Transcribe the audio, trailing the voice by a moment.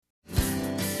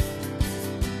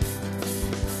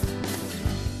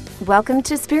Welcome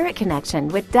to Spirit Connection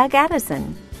with Doug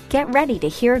Addison. Get ready to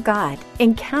hear God,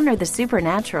 encounter the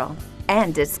supernatural,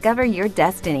 and discover your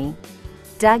destiny.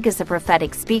 Doug is a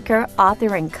prophetic speaker,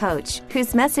 author, and coach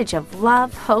whose message of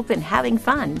love, hope, and having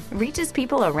fun reaches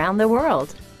people around the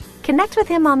world. Connect with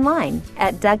him online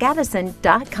at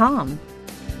DougAddison.com.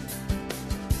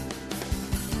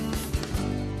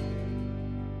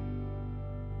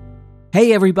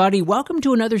 Hey everybody, welcome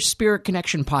to another Spirit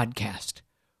Connection podcast.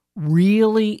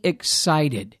 Really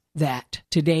excited that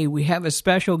today we have a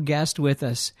special guest with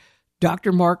us,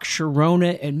 Dr. Mark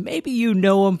Chironna, and maybe you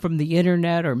know him from the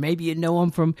internet, or maybe you know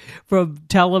him from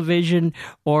television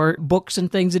or books and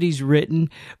things that he's written,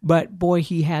 but boy,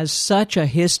 he has such a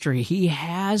history. He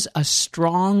has a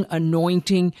strong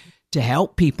anointing to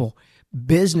help people.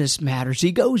 Business matters.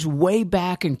 He goes way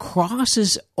back and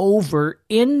crosses over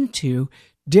into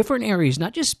different areas,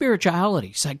 not just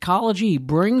spirituality, psychology. He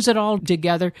brings it all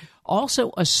together.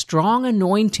 Also, a strong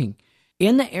anointing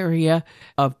in the area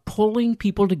of pulling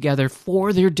people together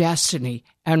for their destiny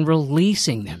and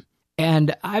releasing them.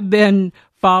 And I've been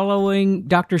following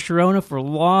Dr. Chironna for a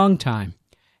long time,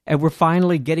 and we're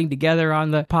finally getting together on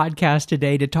the podcast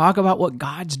today to talk about what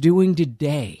God's doing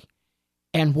today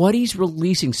and what he's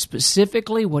releasing,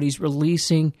 specifically what he's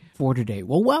releasing for today.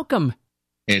 Well, welcome.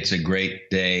 It's a great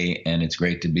day, and it's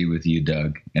great to be with you,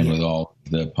 Doug, and with all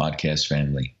the podcast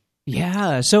family.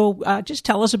 Yeah. So just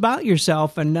tell us about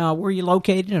yourself and where you're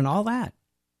located and all that.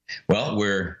 Well,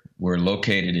 we're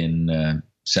located in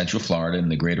Central Florida in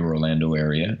the greater Orlando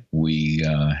area. We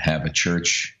have a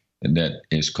church that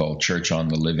is called Church on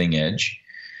the Living Edge,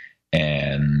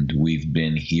 and we've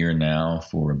been here now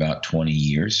for about 20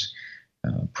 years.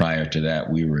 Prior to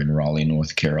that, we were in Raleigh,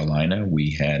 North Carolina.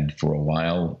 We had, for a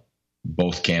while,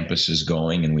 both campuses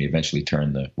going, and we eventually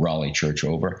turned the Raleigh church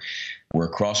over. We're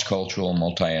a cross-cultural,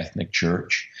 multi-ethnic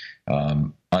church,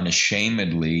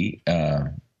 unashamedly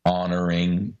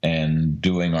honoring and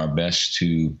doing our best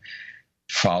to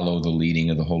follow the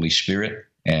leading of the Holy Spirit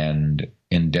and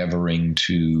endeavoring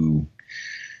to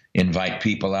invite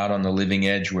people out on the living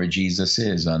edge where Jesus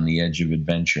is, on the edge of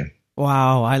adventure.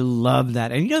 Wow, I love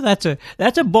that. And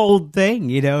that's a bold thing,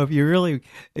 if you really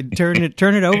turn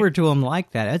it over to him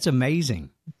like that. That's amazing.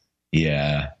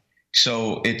 Yeah.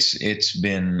 So it's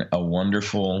been a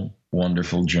wonderful,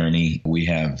 wonderful journey. We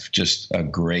have just a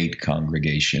great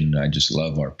congregation. I just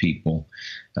love our people.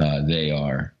 They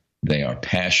are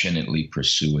passionately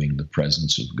pursuing the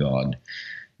presence of God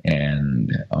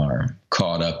and are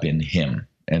caught up in Him.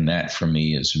 And that for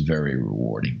me is very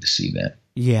rewarding to see that.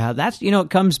 Yeah, that's, it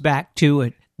comes back to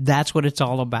it. That's what it's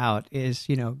all about is,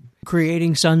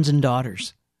 creating sons and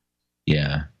daughters.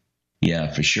 Yeah,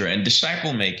 for sure. And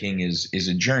disciple making is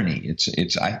a journey. It's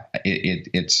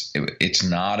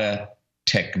not a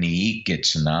technique.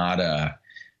 It's not a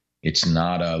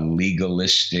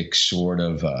legalistic sort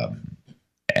of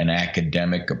an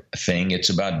academic thing. It's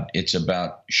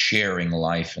about sharing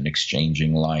life and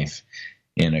exchanging life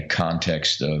in a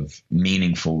context of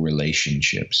meaningful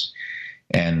relationships.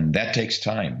 And that takes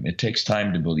time. It takes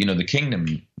time to build. The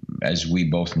kingdom, as we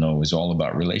both know, is all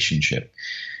about relationship.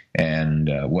 And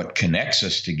what connects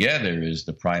us together is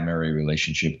the primary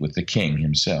relationship with the King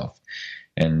himself.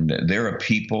 And there are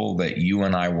people that you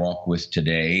and I walk with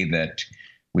today that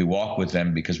we walk with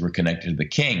them because we're connected to the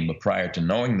King. But prior to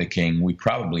knowing the King, we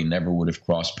probably never would have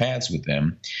crossed paths with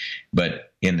them.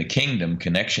 But in the kingdom,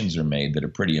 connections are made that are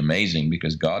pretty amazing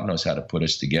because God knows how to put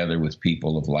us together with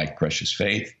people of like precious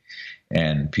faith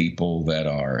and people that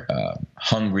are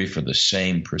hungry for the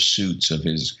same pursuits of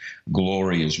His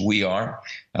glory as we are,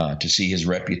 to see His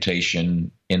reputation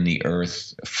in the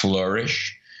earth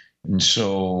flourish. And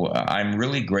so I'm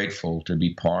really grateful to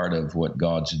be part of what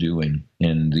God's doing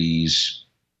in these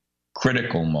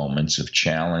critical moments of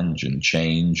challenge and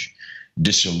change,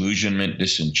 disillusionment,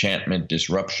 disenchantment,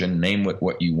 disruption, name it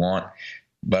what you want.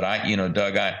 But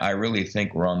Doug, I really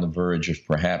think we're on the verge of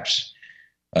perhaps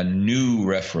a new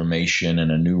reformation and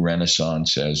a new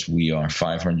renaissance, as we are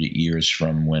 500 years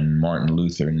from when Martin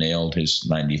Luther nailed his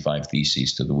 95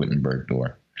 Theses to the Wittenberg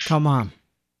door. Come on.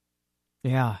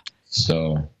 Yeah.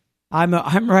 So I'm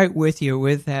right with you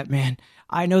with that, man.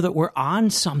 I know that we're on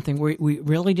something. We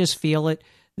really just feel it,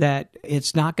 that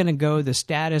it's not going to go the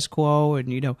status quo,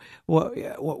 and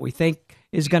what we think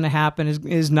is going to happen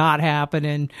is not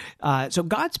happening. So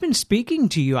God's been speaking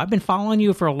to you. I've been following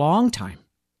you for a long time,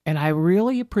 and I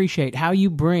really appreciate how you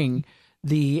bring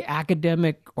the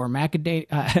academic or the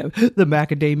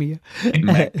macadamia.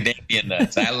 Macadamia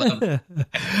nuts. I love it.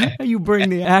 You bring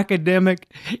the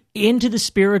academic into the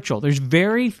spiritual. There's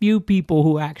very few people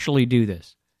who actually do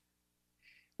this.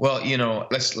 Well,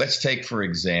 let's take, for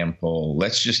example,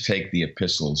 let's just take the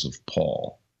epistles of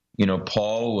Paul.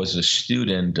 Paul was a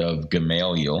student of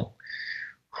Gamaliel,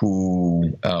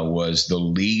 who was the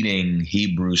leading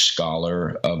Hebrew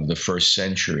scholar of the first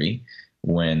century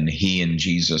when he and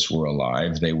Jesus were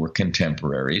alive. They were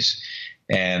contemporaries.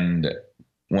 And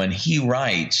when he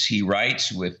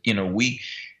writes with,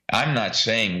 I'm not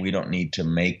saying we don't need to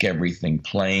make everything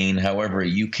plain. However,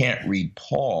 you can't read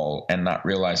Paul and not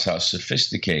realize how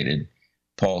sophisticated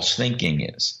Paul's thinking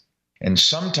is. And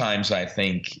sometimes I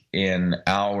think in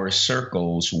our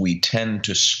circles, we tend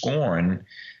to scorn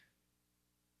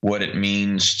what it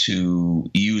means to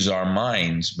use our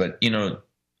minds. But,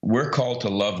 we're called to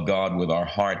love God with our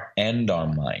heart and our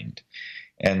mind.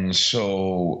 And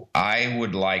so I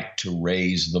would like to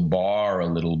raise the bar a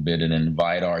little bit and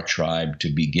invite our tribe to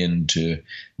begin to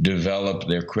develop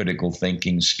their critical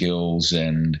thinking skills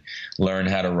and learn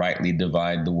how to rightly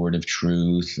divide the word of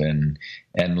truth and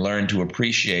learn to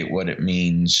appreciate what it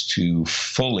means to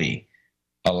fully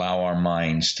allow our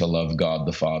minds to love God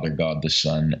the Father, God the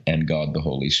Son, and God the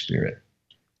Holy Spirit.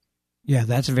 Yeah,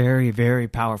 that's very, very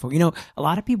powerful. A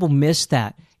lot of people miss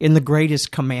that in the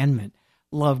greatest commandment.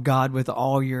 Love God with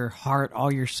all your heart,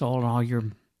 all your soul, and all your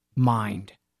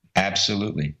mind.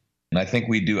 Absolutely. And I think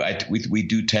we do. We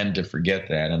do tend to forget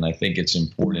that, and I think it's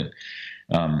important.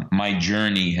 My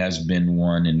journey has been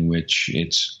one in which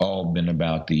it's all been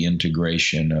about the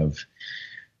integration of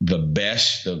the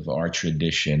best of our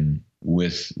tradition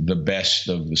with the best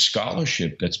of the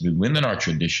scholarship that's been within our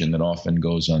tradition that often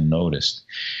goes unnoticed.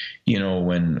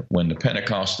 When the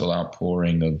Pentecostal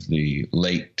outpouring of the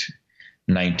late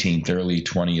 19th, early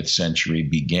 20th century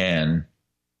began,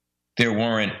 there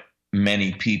weren't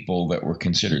many people that were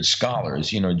considered scholars.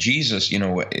 Jesus,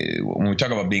 when we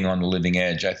talk about being on the living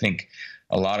edge, I think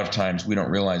a lot of times we don't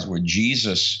realize where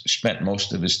Jesus spent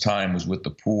most of his time was with the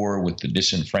poor, with the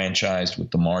disenfranchised,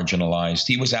 with the marginalized.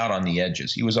 He was out on the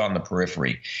edges. He was on the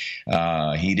periphery.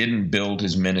 He didn't build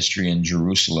his ministry in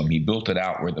Jerusalem. He built it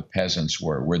out where the peasants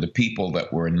were the people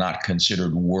that were not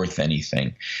considered worth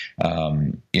anything.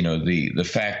 The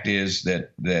fact is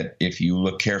that if you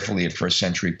look carefully at first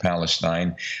century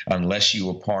Palestine, unless you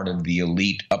were part of the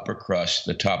elite upper crust,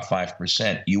 the top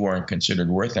 5%, you weren't considered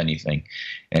worth anything.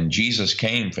 And Jesus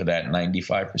came for that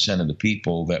 95% of the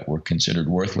people that were considered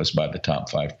worthless by the top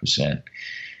 5%.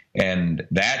 And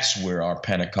that's where our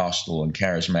Pentecostal and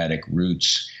charismatic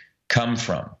roots come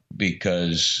from,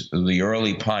 because the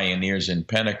early pioneers in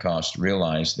Pentecost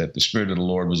realized that the Spirit of the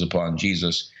Lord was upon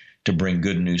Jesus to bring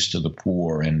good news to the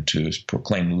poor and to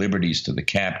proclaim liberties to the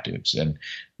captives and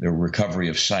the recovery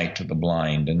of sight to the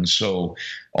blind. And so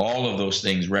all of those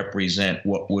things represent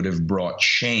what would have brought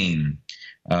shame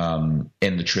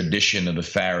in the tradition of the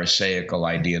Pharisaical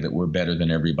idea that we're better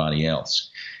than everybody else.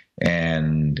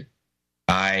 And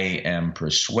I am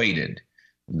persuaded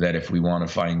that if we want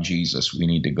to find Jesus, we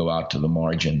need to go out to the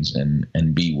margins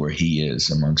and be where he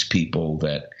is, amongst people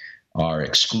that are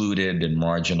excluded and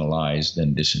marginalized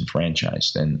and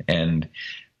disenfranchised. And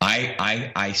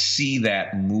I see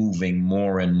that moving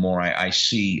more and more. I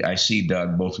see,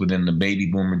 Doug, both within the baby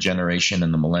boomer generation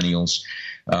and the millennials,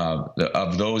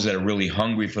 of those that are really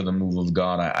hungry for the move of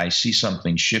God. I see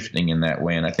something shifting in that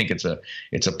way, and I think it's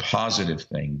a positive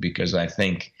thing, because I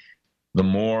think the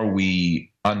more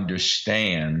we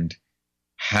understand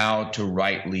how to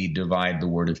rightly divide the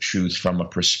word of truth from a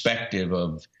perspective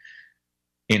of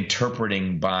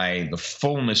interpreting by the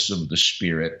fullness of the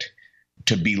Spirit,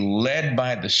 to be led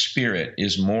by the Spirit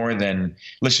is more than,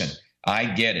 listen, I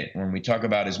get it. When we talk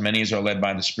about as many as are led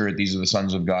by the Spirit, these are the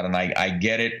sons of God. And I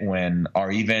get it when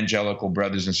our evangelical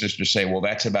brothers and sisters say, well,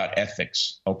 that's about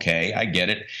ethics. Okay, I get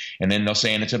it. And then they'll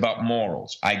say, and it's about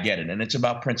morals. I get it. And it's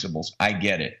about principles. I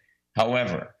get it.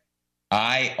 However,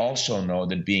 I also know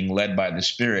that being led by the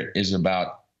Spirit is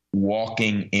about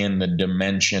walking in the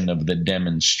dimension of the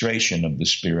demonstration of the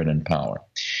Spirit and power.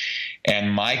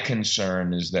 And my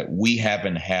concern is that we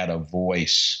haven't had a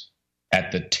voice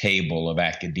at the table of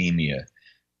academia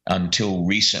until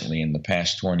recently, in the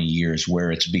past 20 years,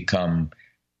 where it's become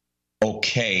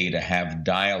okay to have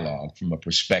dialogue from a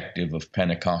perspective of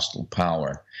Pentecostal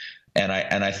power. And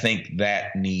I think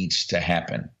that needs to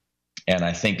happen. And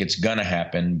I think it's going to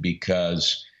happen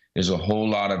because there's a whole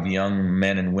lot of young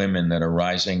men and women that are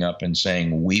rising up and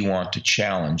saying, we want to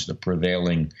challenge the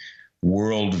prevailing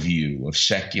worldview of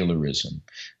secularism.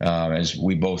 As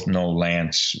we both know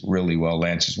Lance really well.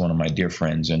 Lance is one of my dear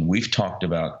friends, and we've talked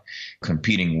about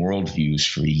competing worldviews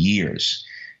for years.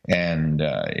 And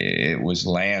it was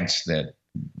Lance that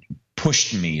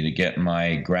pushed me to get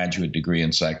my graduate degree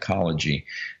in psychology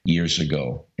years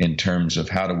ago, in terms of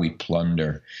how do we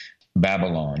plunder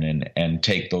Babylon and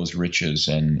take those riches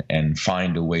and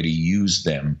find a way to use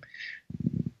them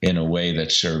in a way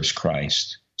that serves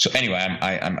Christ. So anyway,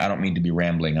 I don't mean to be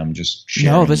rambling. I'm just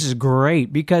sharing. No, this is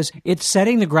great because it's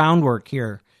setting the groundwork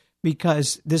here,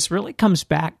 because this really comes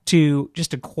back to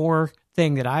just a core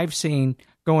thing that I've seen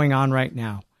going on right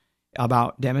now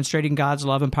about demonstrating God's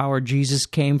love and power. Jesus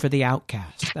came for the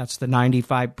outcast. That's the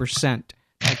 95%,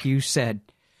 like you said.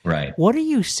 Right. What are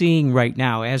you seeing right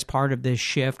now as part of this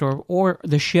shift, or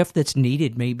the shift that's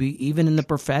needed, maybe even in the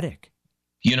prophetic?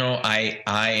 You know, I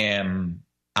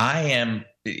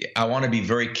want to be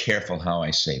very careful how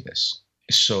I say this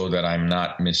so that I'm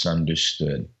not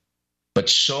misunderstood. But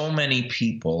so many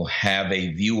people have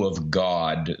a view of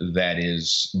God that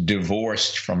is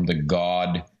divorced from the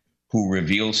God who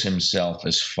reveals himself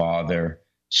as Father,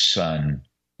 Son,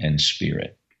 and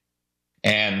Spirit.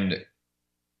 And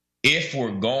if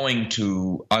we're going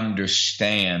to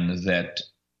understand that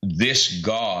this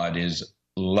God is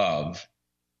love,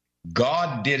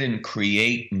 God didn't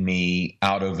create me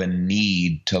out of a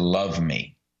need to love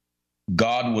me.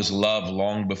 God was love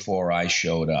long before I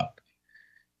showed up.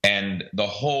 And the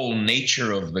whole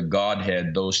nature of the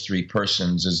Godhead, those three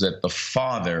persons, is that the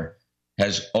Father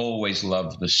has always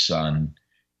loved the Son,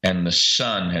 and the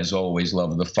Son has always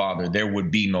loved the Father. There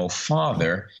would be no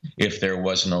Father if there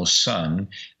was no Son.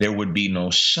 There would be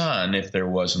no Son if there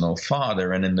was no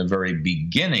Father. And in the very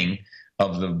beginning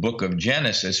of the book of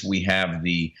Genesis, we have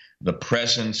the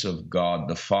presence of God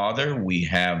the Father. We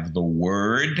have the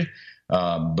Word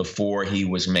before he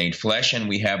was made flesh, and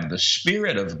we have the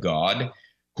Spirit of God,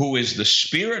 who is the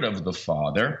Spirit of the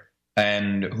Father,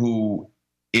 and who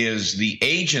is the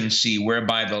agency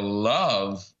whereby the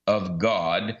love of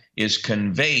God is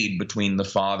conveyed between the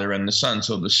Father and the Son.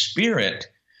 So the Spirit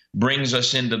brings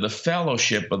us into the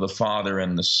fellowship of the Father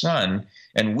and the Son,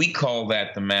 and we call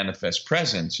that the manifest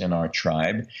presence in our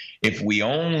tribe. If we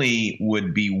only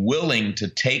would be willing to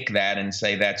take that and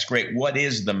say, that's great, what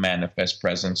is the manifest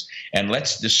presence? And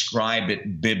let's describe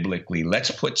it biblically.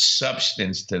 Let's put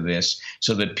substance to this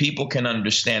so that people can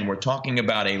understand we're talking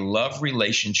about a love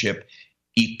relationship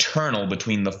eternal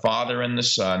between the Father and the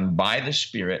Son by the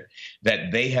Spirit,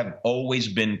 that they have always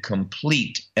been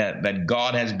complete, that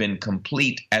God has been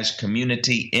complete as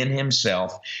community in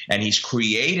himself, and he's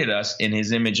created us in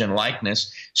his image and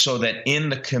likeness, so that in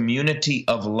the community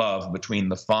of love between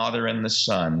the Father and the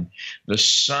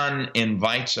Son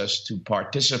invites us to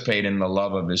participate in the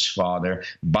love of his Father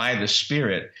by the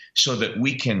Spirit, so that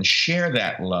we can share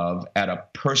that love at a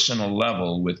personal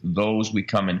level with those we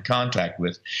come in contact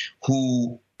with who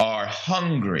are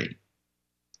hungry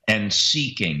and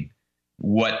seeking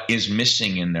what is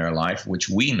missing in their life, which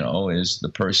we know is the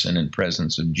person and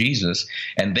presence of Jesus,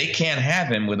 and they can't have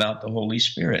him without the Holy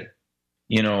Spirit.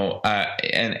 You know,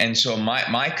 and so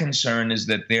my concern is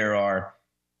that there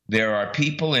are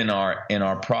people in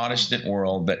our Protestant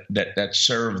world that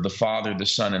serve the Father, the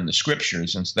Son, and the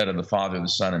Scriptures instead of the Father, the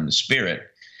Son, and the Spirit,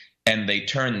 and they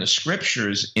turn the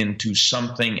Scriptures into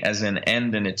something as an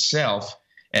end in itself,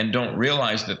 and don't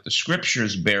realize that the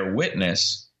Scriptures bear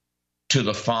witness to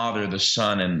the Father, the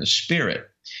Son, and the Spirit.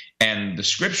 And the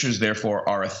Scriptures, therefore,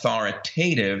 are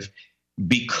authoritative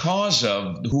because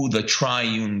of who the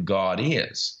triune God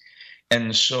is.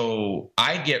 And so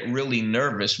I get really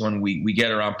nervous when we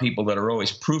get around people that are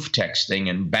always proof texting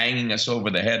and banging us over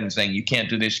the head and saying, you can't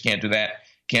do this, you can't do that,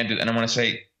 can't do that. And I want to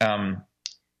say,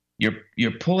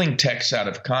 You're pulling texts out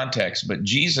of context, but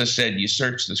Jesus said you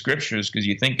search the Scriptures because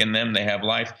you think in them they have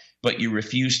life, but you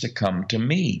refuse to come to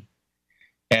me.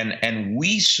 And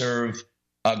we serve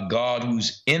a God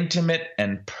who's intimate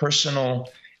and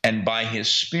personal, and by his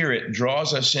Spirit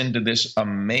draws us into this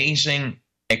amazing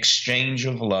exchange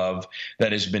of love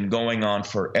that has been going on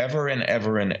forever and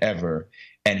ever and ever.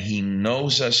 And he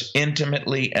knows us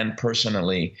intimately and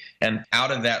personally. And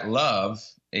out of that love,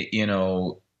 you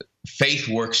know, faith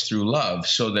works through love,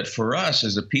 so that for us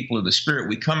as the people of the Spirit,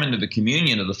 we come into the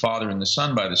communion of the Father and the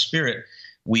Son by the Spirit.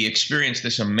 We experience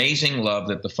this amazing love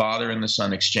that the Father and the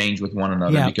Son exchange with one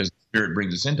another, because the Spirit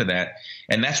brings us into that.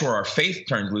 And that's where our faith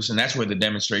turns loose, and that's where the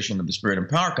demonstration of the Spirit and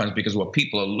power comes, because what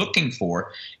people are looking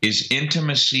for is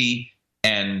intimacy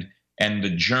and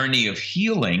the journey of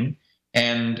healing.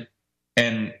 And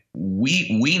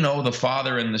we know the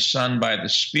Father and the Son by the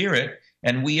Spirit,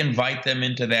 and we invite them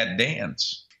into that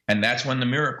dance. And that's when the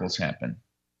miracles happen.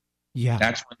 Yeah.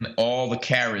 That's when all the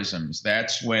charisms,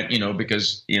 that's when,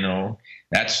 because,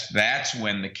 that's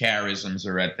when the charisms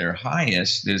are at their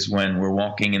highest, is when we're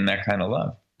walking in that kind of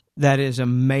love. That is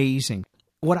amazing.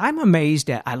 What I'm amazed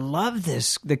at, I love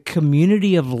this, the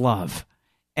community of love.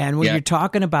 And when you're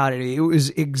talking about it, it was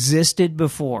existed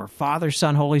before, Father,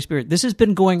 Son, Holy Spirit. This has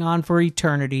been going on for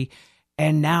eternity,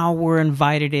 and now we're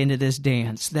invited into this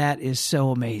dance. That is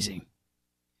so amazing.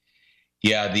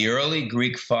 Yeah, the early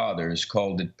Greek fathers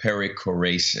called it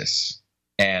perichoresis,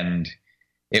 and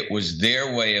it was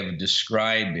their way of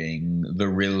describing the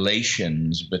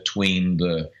relations between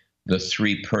the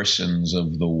three persons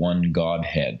of the one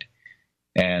Godhead.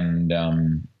 And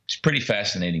it's pretty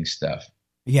fascinating stuff.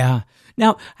 Yeah.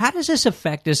 Now, how does this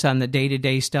affect us on the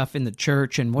day-to-day stuff in the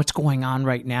church and what's going on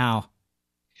right now?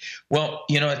 Well,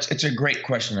 it's a great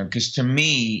question, because to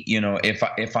me,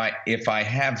 if I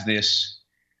have this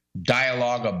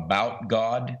dialogue about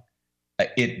God,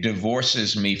 it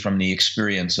divorces me from the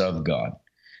experience of God.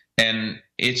 And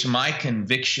it's my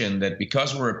conviction that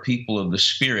because we're a people of the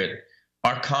Spirit,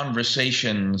 our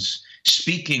conversations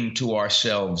speaking to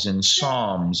ourselves in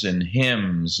psalms and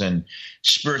hymns and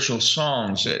spiritual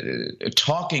songs,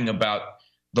 talking about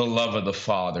the love of the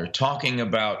Father, talking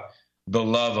about the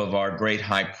love of our great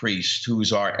high priest,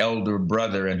 who's our elder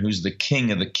brother and who's the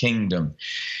king of the kingdom.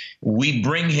 We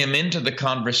bring him into the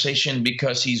conversation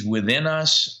because he's within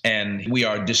us, and we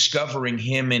are discovering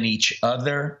him in each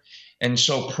other. And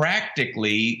so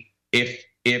practically,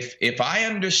 if I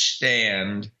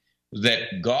understand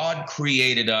that God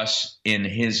created us in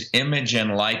his image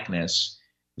and likeness,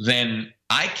 then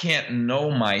I can't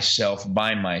know myself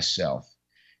by myself.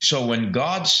 So when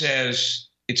God says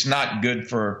it's not good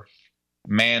for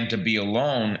man to be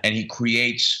alone, and he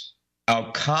creates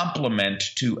a complement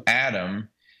to Adam,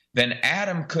 then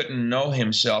Adam couldn't know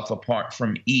himself apart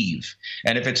from Eve.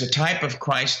 And if it's a type of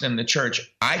Christ in the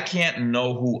church, I can't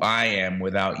know who I am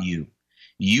without you.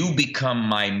 You become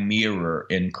my mirror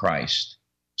in Christ.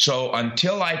 So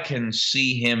until I can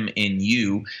see him in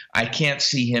you, I can't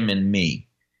see him in me.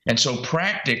 And so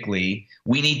practically,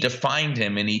 we need to find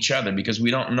him in each other, because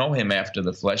we don't know him after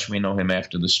the flesh, we know him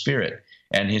after the Spirit.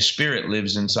 And his Spirit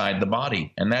lives inside the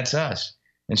body, and that's us.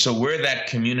 And so we're that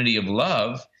community of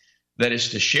love that is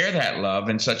to share that love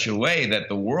in such a way that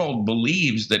the world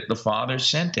believes that the Father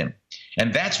sent him.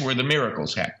 And that's where the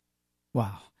miracles happen.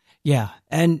 Wow. Yeah.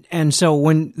 And so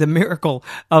when the miracle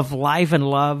of life and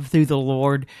love through the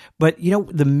Lord, but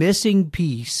the missing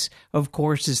piece, of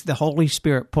course, is the Holy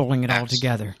Spirit pulling it all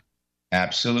together.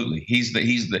 Absolutely.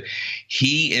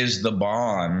 He is the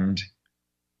bond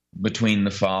between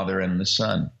the Father and the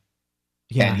Son.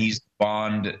 Yeah. And he's the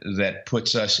bond that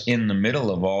puts us in the middle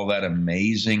of all that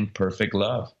amazing, perfect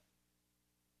love.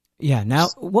 Yeah. Now,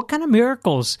 what kind of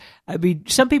miracles? I mean,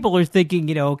 some people are thinking,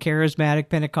 charismatic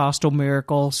Pentecostal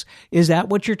miracles. Is that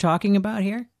what you're talking about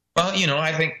here? Well,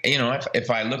 I think,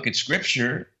 if I look at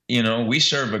Scripture, we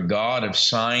serve a God of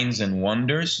signs and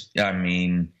wonders. I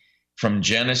mean, from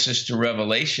Genesis to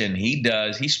Revelation, he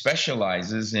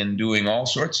specializes in doing all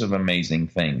sorts of amazing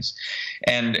things.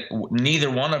 And neither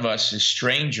one of us is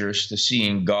strangers to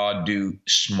seeing God do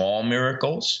small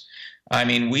miracles. I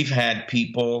mean, we've had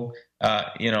people...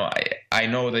 I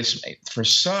know this, for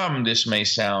some, this may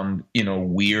sound,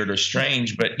 weird or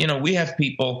strange, but, we have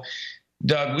people,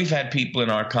 Doug, we've had people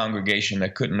in our congregation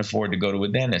that couldn't afford to go to a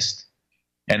dentist,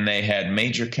 and they had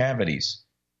major cavities,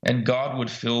 and God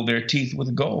would fill their teeth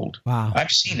with gold. Wow.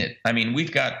 I've seen it. I mean,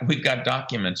 we've got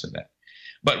documents of that.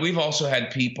 But we've also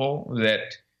had people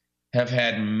that have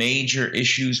had major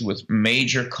issues with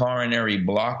major coronary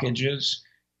blockages,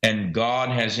 and God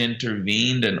has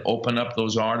intervened and opened up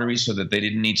those arteries so that they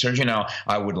didn't need surgery. Now,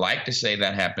 I would like to say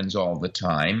that happens all the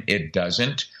time. It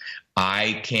doesn't.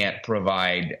 I can't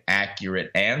provide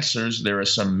accurate answers. There are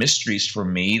some mysteries for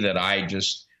me that I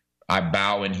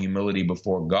bow in humility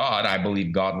before God. I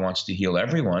believe God wants to heal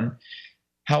everyone.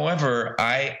 However,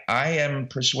 I am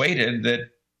persuaded that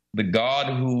the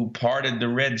God who parted the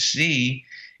Red Sea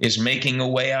is making a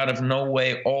way out of no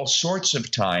way all sorts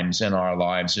of times in our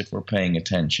lives if we're paying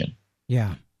attention.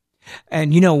 Yeah.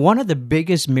 And, one of the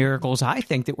biggest miracles I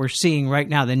think that we're seeing right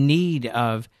now, the need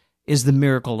of, is the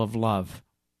miracle of love.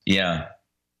 Yeah.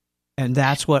 And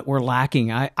that's what we're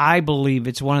lacking. I believe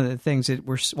it's one of the things that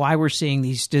why we're seeing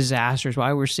these disasters,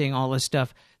 why we're seeing all this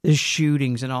stuff, the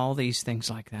shootings and all these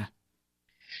things like that.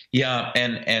 Yeah.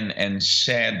 And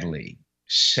sadly,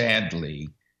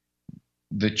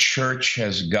 the church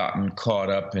has gotten caught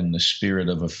up in the spirit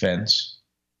of offense.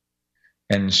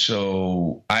 And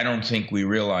so I don't think we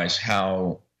realize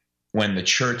how, when the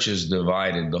church is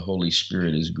divided, the Holy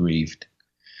Spirit is grieved.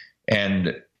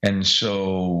 And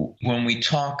so when we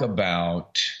talk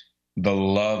about the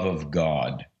love of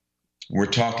God, we're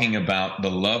talking about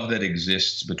the love that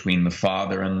exists between the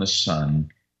Father and the Son,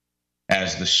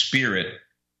 as the Spirit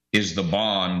is the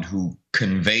bond who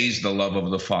conveys the love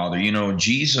of the Father.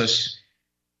 Jesus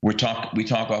We talk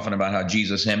often about how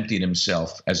Jesus emptied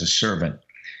himself as a servant.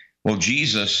 Well,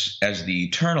 Jesus, as the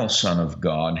eternal Son of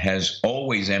God, has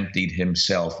always emptied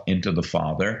himself into the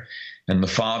Father, and the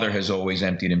Father has always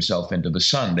emptied himself into the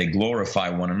Son. They glorify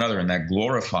one another, and that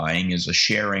glorifying is a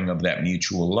sharing of that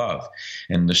mutual love.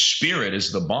 And the Spirit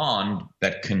is the bond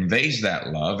that conveys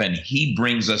that love, and he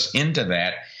brings us into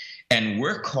that. And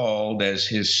we're called as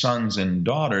his sons and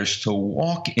daughters to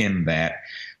walk in that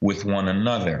with one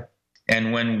another.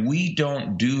 And when we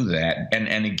don't do that,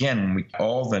 and again,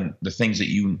 all the things that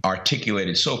you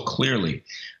articulated so clearly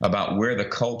about where the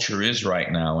culture is right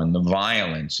now and the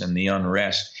violence and the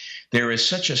unrest, there is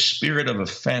such a spirit of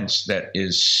offense that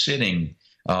is sitting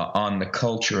on the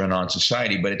culture and on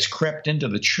society, but it's crept into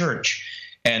the church,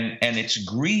 and it's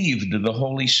grieved the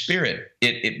Holy Spirit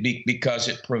because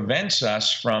it prevents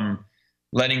us from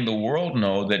letting the world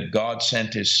know that God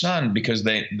sent his Son, because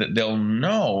they'll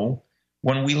know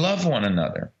when we love one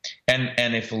another.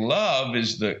 And if love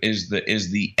is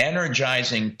the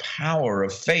energizing power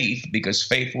of faith, because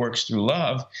faith works through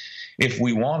love, if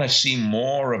we want to see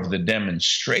more of the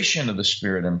demonstration of the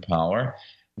Spirit and power,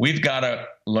 we've got to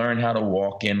learn how to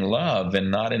walk in love and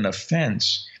not in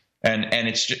offense. And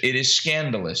it is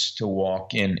scandalous to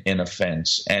walk in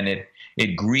offense, and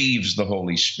it grieves the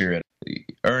Holy Spirit.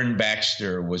 Ern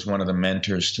Baxter was one of the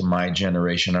mentors to my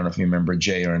generation. I don't know if you remember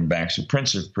J. Ern Baxter,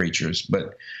 Prince of Preachers,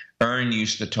 but Ern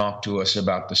used to talk to us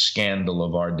about the scandal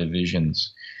of our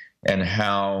divisions and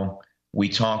how we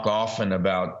talk often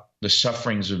about the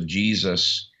sufferings of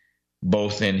Jesus,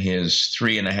 both in his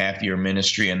 3.5-year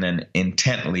ministry and then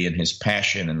intently in his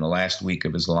passion in the last week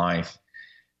of his life.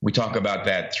 We talk about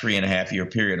that 3.5-year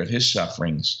period of his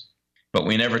sufferings. But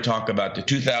we never talk about the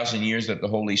 2,000 years that the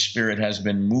Holy Spirit has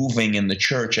been moving in the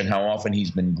church, and how often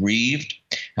he's been grieved,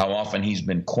 how often he's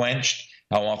been quenched,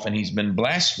 how often he's been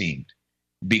blasphemed,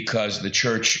 because the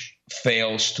church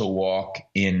fails to walk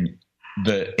in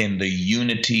the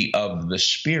unity of the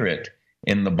Spirit,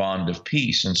 in the bond of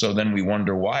peace. And so then we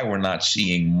wonder why we're not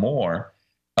seeing more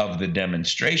of the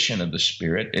demonstration of the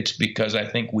Spirit. It's because I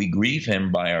think we grieve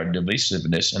him by our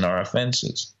divisiveness and our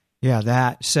offenses. Yeah,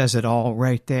 that says it all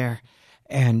right there.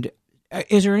 And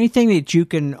is there anything that you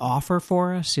can offer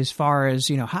for us as far as,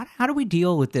 how do we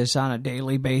deal with this on a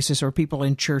daily basis, or people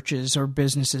in churches or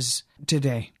businesses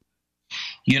today?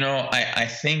 I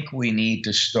think we need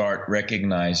to start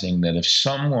recognizing that if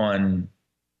someone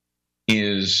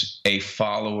is a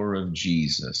follower of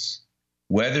Jesus,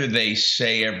 whether they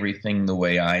say everything the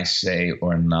way I say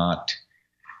or not,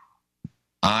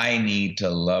 I need to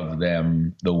love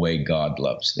them the way God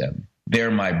loves them.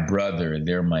 They're my brother,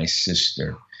 they're my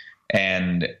sister.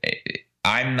 And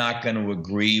I'm not going to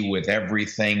agree with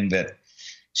everything that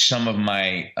some of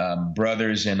my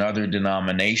brothers in other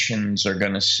denominations are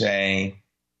going to say,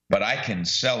 but I can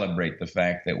celebrate the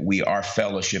fact that our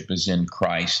fellowship is in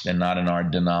Christ and not in our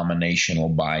denominational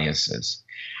biases.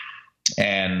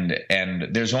 And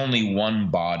there's only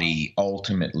one body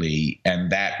ultimately,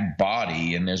 and that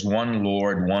body, and there's one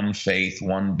Lord, one faith,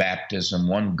 one baptism,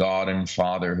 one God and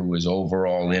Father who is over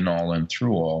all, in all, and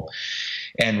through all.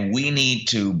 And we need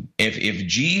to, if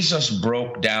Jesus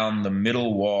broke down the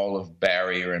middle wall of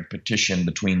barrier and partition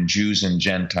between Jews and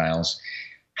Gentiles,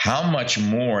 how much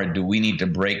more do we need to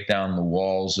break down the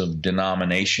walls of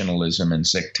denominationalism and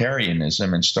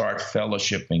sectarianism and start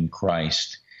fellowshipping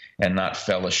Christ and not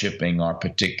fellowshipping our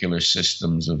particular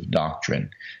systems of doctrine?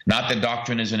 Not that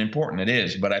doctrine isn't important, it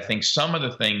is, but I think some of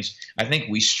the things, I think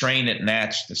we strain at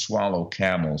gnats to swallow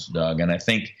camels, Doug, and I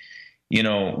think,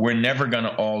 we're never going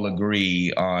to all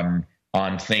agree on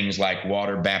things like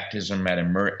water baptism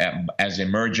as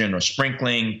immersion or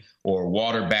sprinkling, or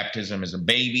water baptism as a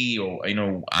baby, or,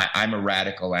 I'm a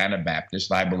radical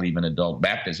Anabaptist. I believe in adult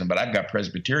baptism, but I've got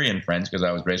Presbyterian friends, because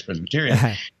I was raised Presbyterian,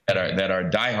 that are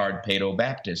diehard Paedo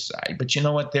Baptists. But you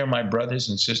know what? They're my brothers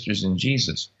and sisters in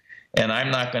Jesus. And I'm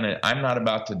not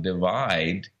about to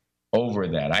divide over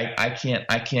that. I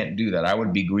can't do that. I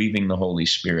would be grieving the Holy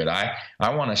Spirit. I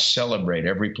want to celebrate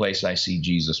every place I see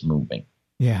Jesus moving.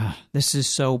 Yeah, this is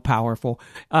so powerful.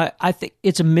 I think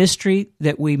it's a mystery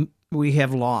that we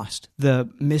have lost, the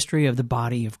mystery of the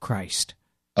body of Christ.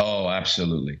 Oh,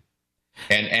 absolutely.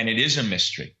 And it is a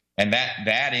mystery. And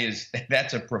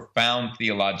that's a profound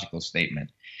theological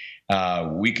statement.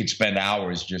 We could spend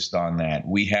hours just on that.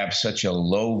 We have such a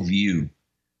low view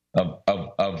of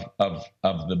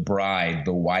the bride,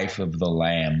 the wife of the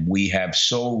Lamb. We have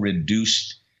so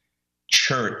reduced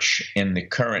church in the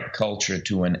current culture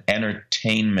to an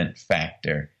entertainment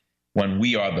factor, when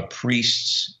we are the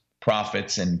priests,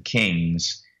 prophets, and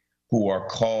kings who are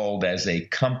called as a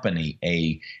company,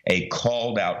 a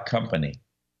called out company,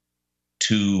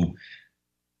 to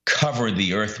cover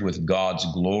the earth with God's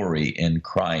glory in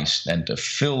Christ and to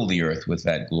fill the earth with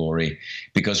that glory,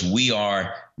 because we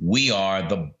are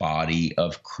the body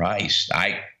of Christ.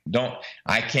 I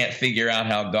can't figure out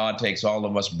how God takes all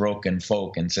of us broken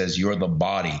folk and says, you're the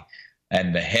body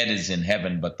and the head is in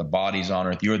heaven, but the body's on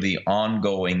earth. You're the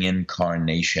ongoing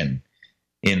incarnation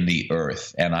in the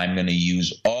earth. And I'm going to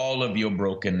use all of your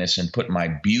brokenness and put my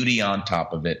beauty on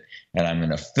top of it. And I'm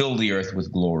going to fill the earth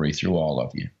with glory through all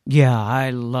of you. Yeah, I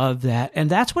love that.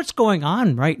 And that's what's going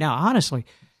on right now, honestly.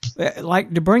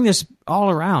 Like, to bring this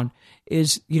all around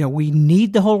is, we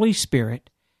need the Holy Spirit.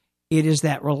 It is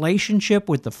that relationship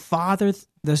with the Father,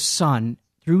 the Son,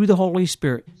 through the Holy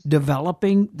Spirit,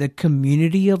 developing the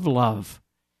community of love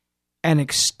and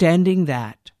extending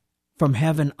that from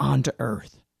heaven onto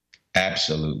earth.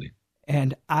 Absolutely.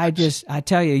 And I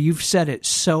tell you, you've said it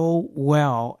so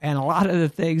well. And a lot of the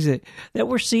things that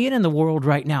we're seeing in the world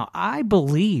right now, I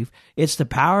believe it's the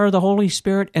power of the Holy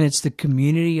Spirit and it's the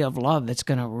community of love that's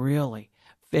going to really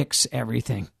fix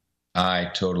everything. I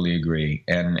totally agree.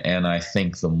 And I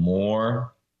think the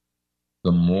more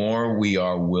we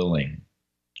are willing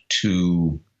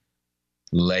to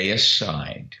lay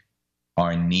aside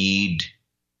our need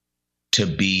to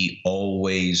be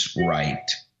always right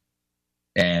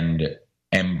and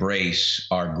embrace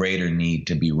our greater need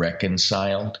to be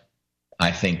reconciled,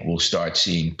 I think we'll start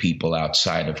seeing people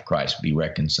outside of Christ be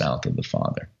reconciled to the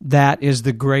Father. That is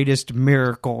the greatest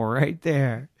miracle right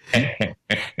there.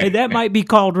 And that might be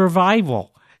called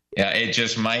revival. Yeah, it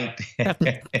just might.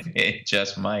 It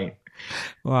just might.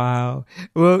 Wow.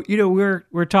 Well,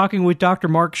 we're talking with Dr.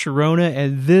 Mark Chironna,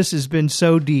 and this has been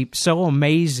so deep, so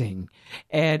amazing.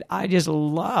 And I just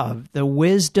love the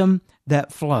wisdom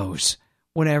that flows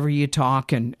whenever you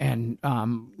talk, and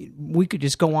we could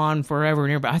just go on forever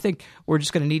and ever, but I think we're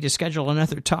just going to need to schedule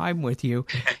another time with you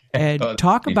and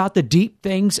talk about the deep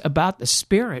things about the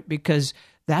Spirit, because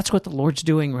that's what the Lord's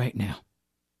doing right now.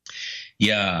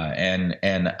 Yeah,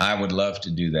 and I would love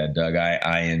to do that, Doug.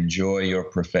 I enjoy your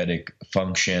prophetic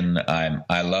function.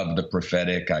 I love the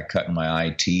prophetic. I cut my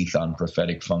eye teeth on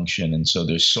prophetic function, and so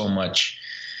there's so much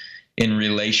in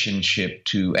relationship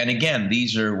to, and again,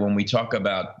 these are, when we talk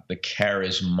about the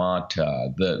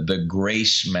charismata, the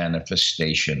grace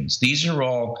manifestations, these are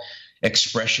all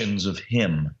expressions of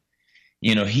Him.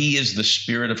 He is the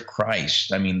Spirit of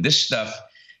Christ. I mean, this stuff,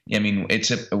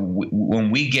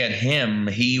 when we get Him,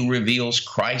 He reveals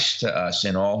Christ to us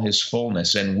in all His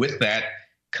fullness. And with that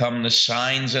come the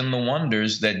signs and the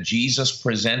wonders that Jesus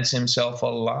presents Himself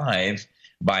alive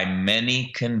by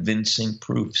many convincing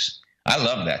proofs. I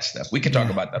love that stuff. We could talk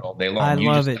about that all day long. I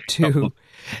love it too.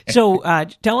 So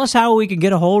tell us how we can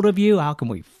get a hold of you. How can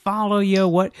we follow you?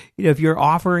 What, if you're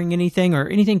offering anything or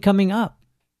anything coming up?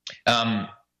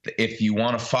 If you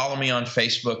want to follow me on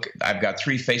Facebook, I've got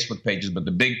 3 Facebook pages, but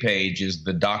the big page is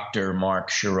the Dr. Mark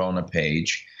Chironna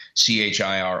page,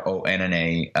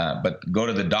 Chironna. But go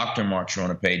to the Dr. Mark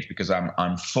Chironna page, because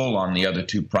I'm full on the other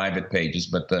 2 private pages.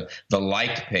 But the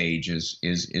like page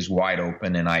is wide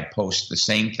open, and I post the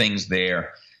same things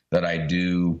there that I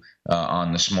do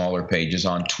on the smaller pages.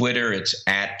 On Twitter, it's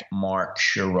at Mark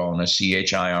Chironna,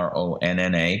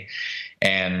 Chironna.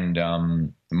 And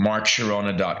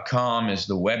markchironna.com is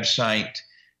the website.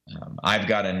 I've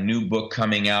got a new book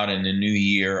coming out in the new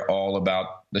year all about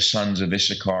the sons of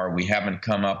Issachar. We haven't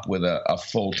come up with a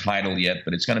full title yet,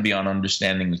 but it's going to be on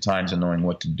understanding the times and knowing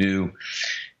what to do.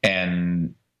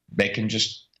 And they can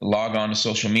just log on to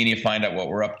social media, find out what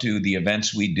we're up to, the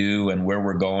events we do, and where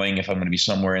we're going. If I'm going to be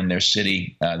somewhere in their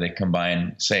city, they come by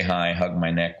and say hi, hug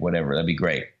my neck, whatever. That'd be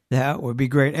great. That would be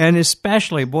great. And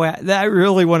especially, boy, I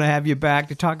really want to have you back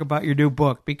to talk about your new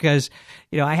book, because,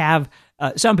 I have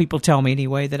some people tell me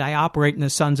anyway that I operate in the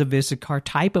Sons of Issachar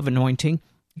type of anointing.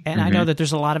 And I know that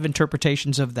there's a lot of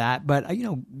interpretations of that, but,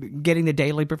 getting the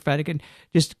daily prophetic and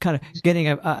just kind of getting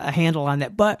a handle on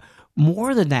that. But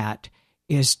more than that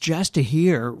is just to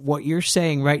hear what you're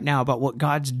saying right now about what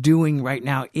God's doing right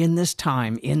now in this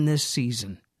time, in this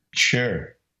season.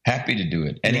 Sure. Happy to do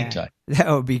it anytime. Yeah, that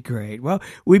would be great. Well,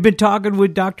 we've been talking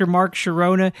with Dr. Mark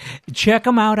Chironna. Check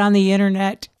him out on the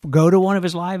internet. Go to one of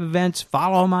his live events.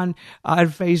 Follow him on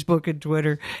Facebook and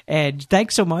Twitter. And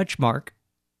thanks so much, Mark.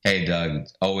 Hey, Doug.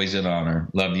 Always an honor.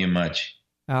 Love you much.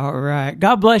 All right.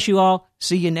 God bless you all.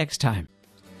 See you next time.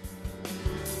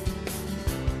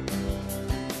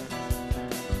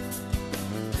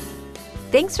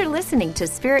 Thanks for listening to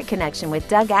Spirit Connection with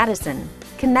Doug Addison.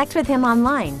 Connect with him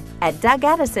online at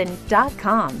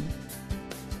DougAddison.com.